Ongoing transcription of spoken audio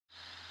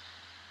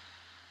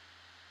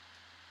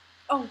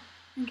Oh,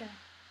 okay.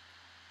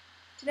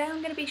 Today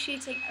I'm going to be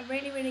shooting a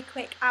really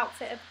quick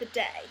outfit of the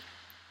day.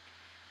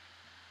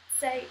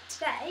 So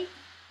today,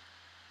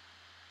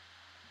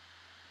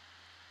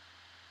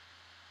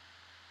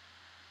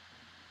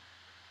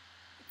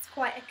 it's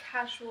quite a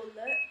casual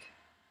look.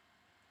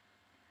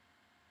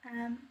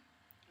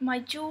 My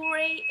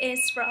jewellery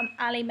is from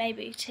Ali May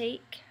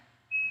Boutique.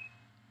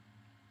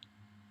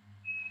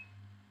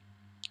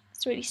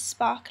 It's really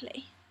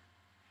sparkly.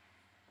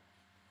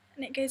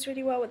 And it goes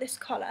really well with this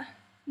collar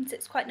and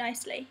sits quite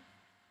nicely.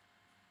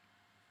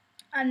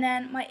 And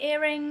then my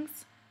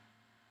earrings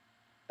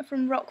are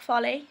from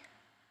Folly.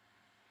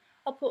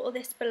 I'll put all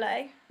this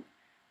below.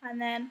 And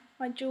then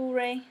my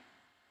jewellery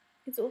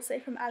is also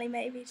from Ali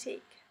May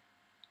Boutique.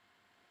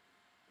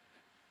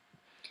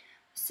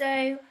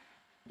 So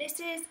this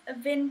is a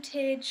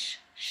vintage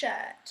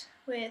shirt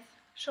with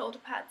shoulder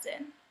pads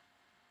in.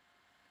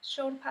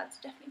 Shoulder pads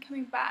are definitely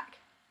coming back.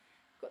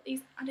 I've got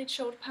these added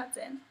shoulder pads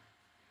in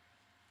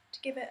to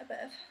give it a bit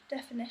of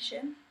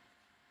definition.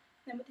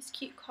 Then with this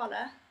cute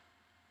collar.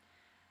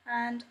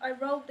 And I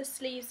rolled the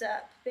sleeves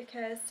up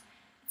because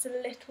it's a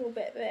little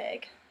bit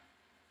big.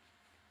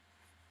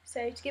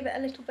 So to give it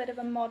a little bit of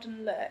a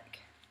modern look,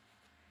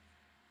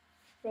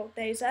 rolled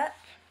those up.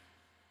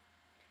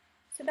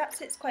 So that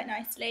sits quite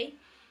nicely.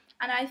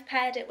 And I've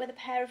paired it with a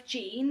pair of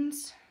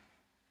jeans.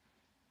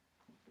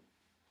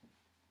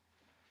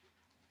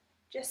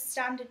 Just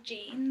standard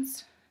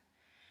jeans.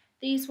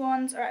 These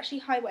ones are actually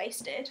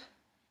high-waisted,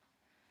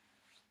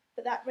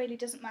 but that really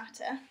doesn't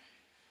matter.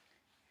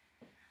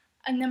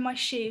 And then my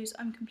shoes,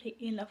 I'm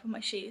completely in love with my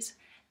shoes.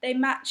 They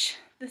match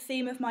the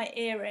theme of my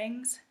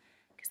earrings,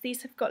 because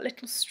these have got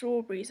little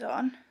strawberries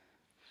on.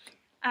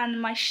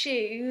 And my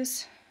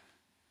shoes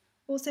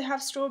also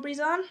have strawberries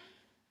on.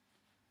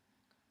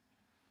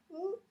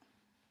 Ooh.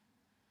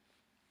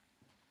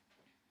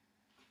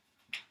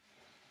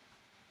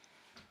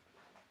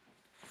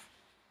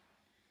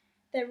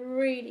 They're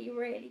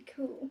really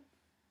cool.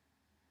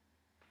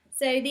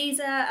 So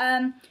these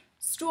are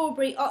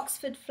strawberry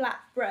Oxford flat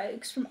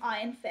brogues from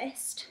Iron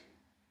Fist.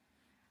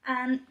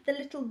 And the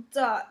little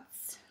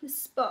dots, the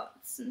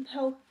spots and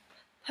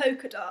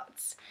polka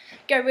dots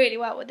go really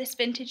well with this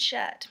vintage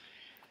shirt.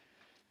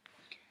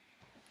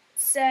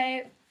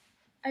 So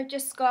I've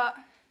just got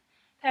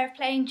a pair of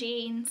plain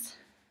jeans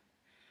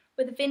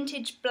with a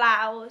vintage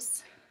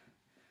blouse,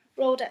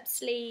 rolled up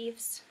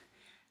sleeves,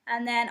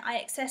 and then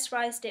I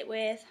accessorised it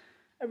with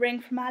a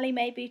ring from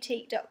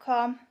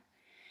alimayboutique.com,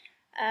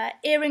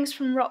 earrings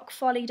from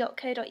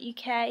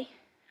rockfolly.co.uk.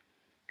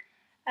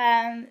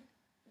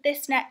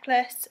 This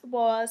necklace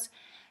was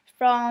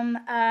from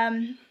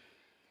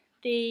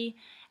the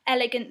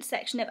elegant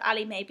section of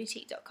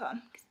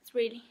alimayboutique.com because it's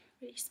really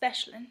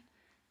special and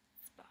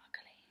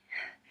sparkly.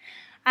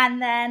 And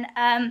then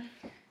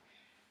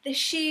the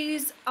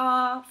shoes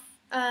are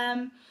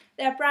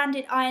they're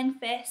branded Iron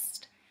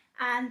Fist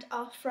and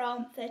are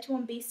from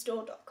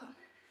 31bstore.com.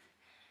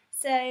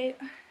 So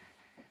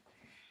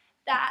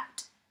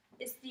that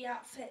is the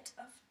outfit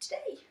of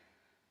today.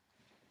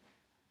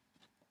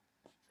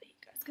 So you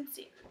guys can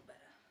see it a little better.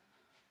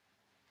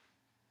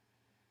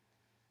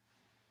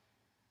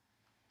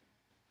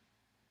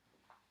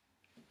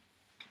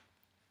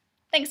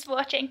 Thanks for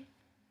watching.